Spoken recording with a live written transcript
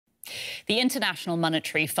The International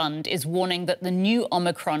Monetary Fund is warning that the new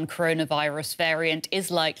Omicron coronavirus variant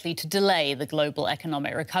is likely to delay the global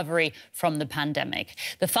economic recovery from the pandemic.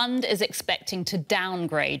 The fund is expecting to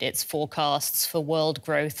downgrade its forecasts for world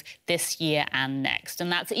growth this year and next.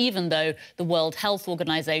 And that's even though the World Health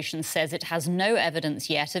Organization says it has no evidence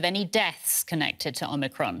yet of any deaths connected to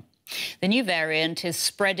Omicron. The new variant is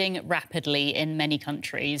spreading rapidly in many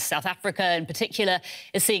countries. South Africa, in particular,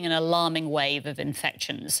 is seeing an alarming wave of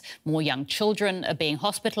infections. More young children are being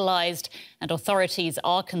hospitalized, and authorities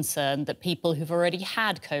are concerned that people who've already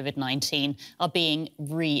had COVID-19 are being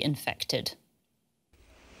reinfected.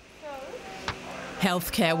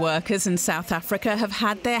 Healthcare workers in South Africa have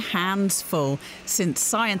had their hands full since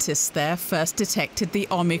scientists there first detected the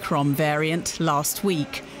Omicron variant last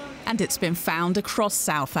week. And it's been found across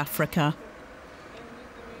South Africa.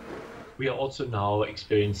 We are also now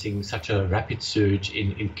experiencing such a rapid surge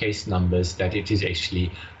in case numbers that it is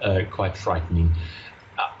actually quite frightening.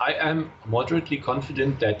 I am moderately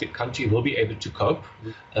confident that the country will be able to cope.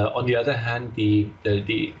 On the other hand, the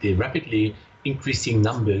rapidly increasing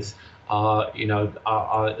numbers are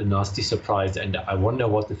a nasty surprise, and I wonder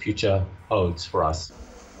what the future holds for us.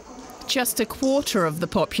 Just a quarter of the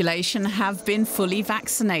population have been fully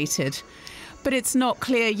vaccinated. But it's not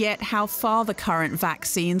clear yet how far the current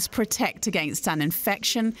vaccines protect against an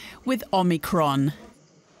infection with Omicron.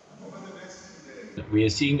 We are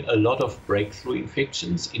seeing a lot of breakthrough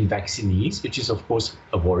infections in vaccinees, which is, of course,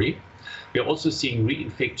 a worry. We are also seeing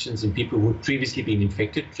reinfections in people who had previously been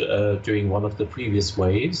infected during one of the previous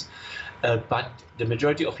waves. But the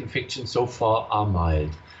majority of infections so far are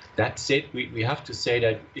mild. That said, we have to say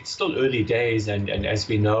that it's still early days, and as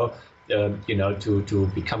we know,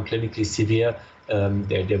 to become clinically severe,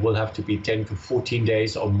 there will have to be 10 to 14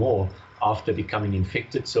 days or more after becoming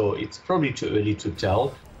infected, so it's probably too early to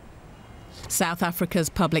tell. South Africa's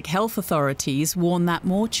public health authorities warn that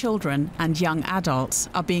more children and young adults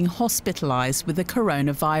are being hospitalized with the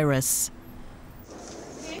coronavirus.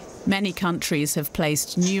 Many countries have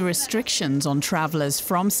placed new restrictions on travellers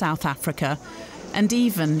from South Africa and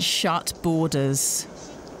even shut borders.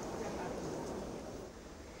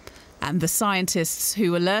 And the scientists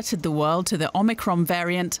who alerted the world to the Omicron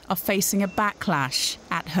variant are facing a backlash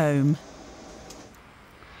at home.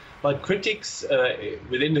 But critics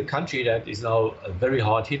within the country that is now very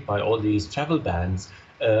hard hit by all these travel bans,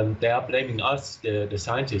 they are blaming us, the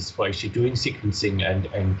scientists, for actually doing sequencing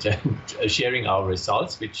and sharing our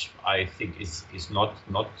results, which I think is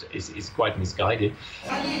quite misguided.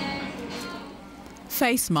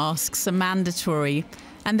 Face masks are mandatory,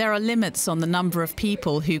 and there are limits on the number of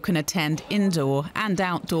people who can attend indoor and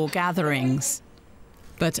outdoor gatherings.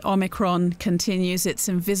 But Omicron continues its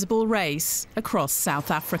invisible race across South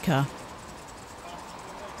Africa.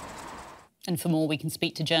 And for more, we can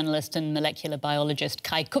speak to journalist and molecular biologist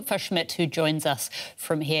Kai Kupferschmidt, who joins us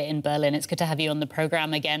from here in Berlin. It's good to have you on the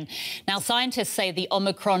programme again. Now, scientists say the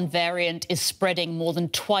Omicron variant is spreading more than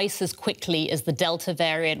twice as quickly as the Delta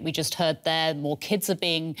variant. We just heard there more kids are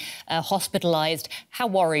being hospitalised. How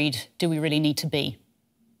worried do we really need to be?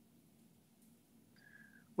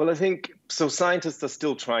 Well, I think so. Scientists are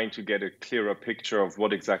still trying to get a clearer picture of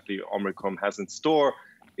what exactly Omicron has in store.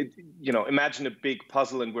 Imagine a big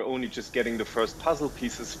puzzle and we're only just getting the first puzzle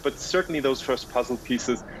pieces, but certainly those first puzzle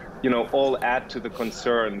pieces, all add to the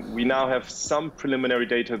concern. We now have some preliminary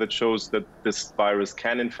data that shows that this virus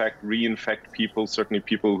can in fact reinfect people, certainly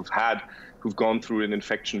people who've gone through an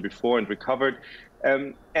infection before and recovered.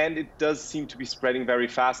 And it does seem to be spreading very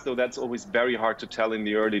fast, though that's always very hard to tell in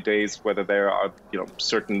the early days whether there are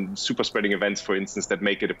certain super spreading events, for instance, that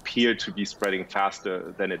make it appear to be spreading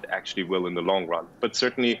faster than it actually will in the long run. But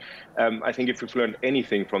certainly, I think if we've learned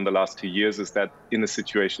anything from the last 2 years is that in a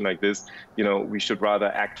situation like this, we should rather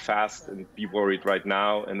act fast and be worried right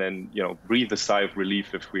now and then, breathe a sigh of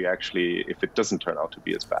relief if it doesn't turn out to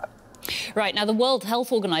be as bad. Right. Now, the World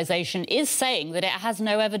Health Organization is saying that it has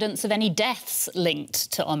no evidence of any deaths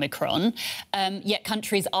linked to Omicron, yet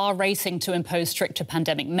countries are racing to impose stricter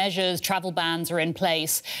pandemic measures. Travel bans are in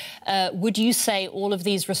place. Would you say all of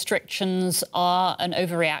these restrictions are an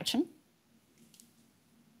overreaction?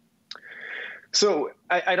 So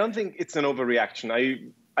I don't think it's an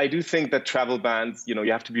overreaction. I do think that travel bans, you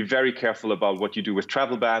have to be very careful about what you do with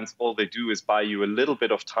travel bans. All they do is buy you a little bit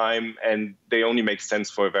of time, and they only make sense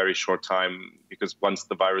for a very short time, because once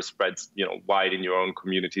the virus spreads, wide in your own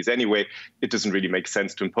communities anyway, it doesn't really make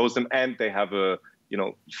sense to impose them, and they have a,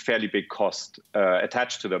 fairly big cost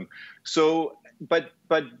attached to them. So but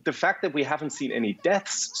the fact that we haven't seen any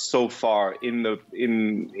deaths so far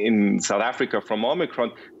in South Africa from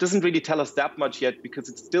Omicron doesn't really tell us that much yet, because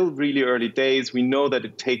it's still really early days. We know that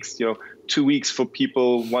it takes 2 weeks for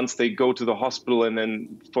people, once they go to the hospital, and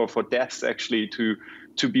then for deaths actually to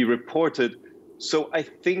be reported. So I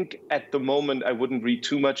think at the moment I wouldn't read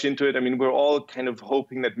too much into it. I mean, we're all kind of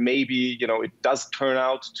hoping that maybe, it does turn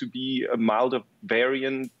out to be a milder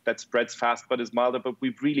variant that spreads fast but is milder, but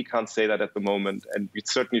we really can't say that at the moment. And we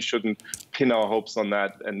certainly shouldn't pin our hopes on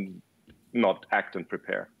that and not act and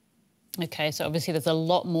prepare. OK, so obviously there's a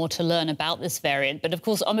lot more to learn about this variant. But of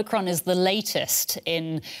course, Omicron is the latest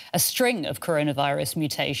in a string of coronavirus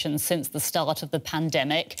mutations since the start of the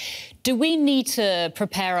pandemic. Do we need to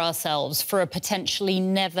prepare ourselves for a potentially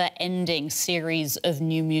never-ending series of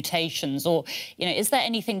new mutations? Or, is there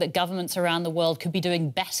anything that governments around the world could be doing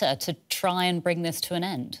better to try and bring this to an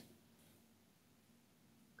end?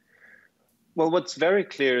 Well, what's very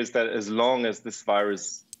clear is that as long as this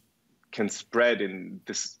virus can spread in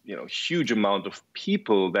this huge amount of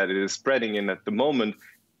people that it is spreading in at the moment,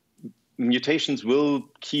 mutations will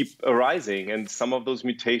keep arising, and some of those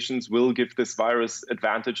mutations will give this virus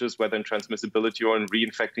advantages, whether in transmissibility or in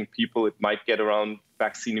reinfecting people. It might get around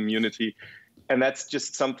vaccine immunity, and that's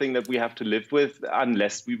just something that we have to live with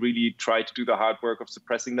unless we really try to do the hard work of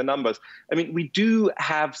suppressing the numbers. I mean, we do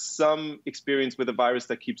have some experience with a virus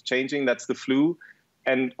that keeps changing. That's the flu,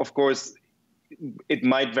 and of course it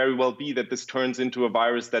might very well be that this turns into a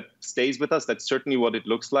virus that stays with us. That's certainly what it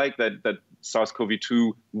looks like, that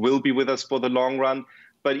SARS-CoV-2 will be with us for the long run.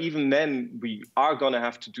 But even then, we are going to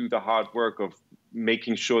have to do the hard work of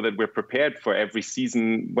making sure that we're prepared for every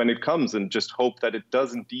season when it comes, and just hope that it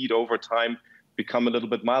does indeed over time become a little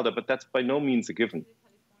bit milder. But that's by no means a given.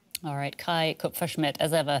 All right, Kai Kupferschmidt,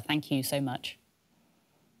 as ever, thank you so much.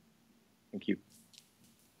 Thank you.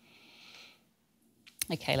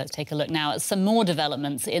 OK, let's take a look now at some more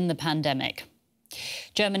developments in the pandemic.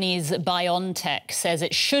 Germany's BioNTech says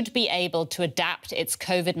it should be able to adapt its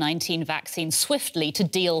COVID-19 vaccine swiftly to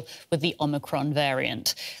deal with the Omicron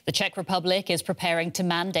variant. The Czech Republic is preparing to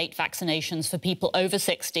mandate vaccinations for people over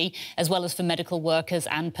 60, as well as for medical workers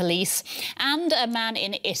and police. And a man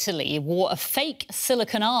in Italy wore a fake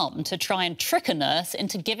silicone arm to try and trick a nurse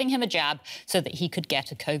into giving him a jab so that he could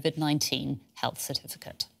get a COVID-19 health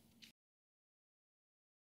certificate.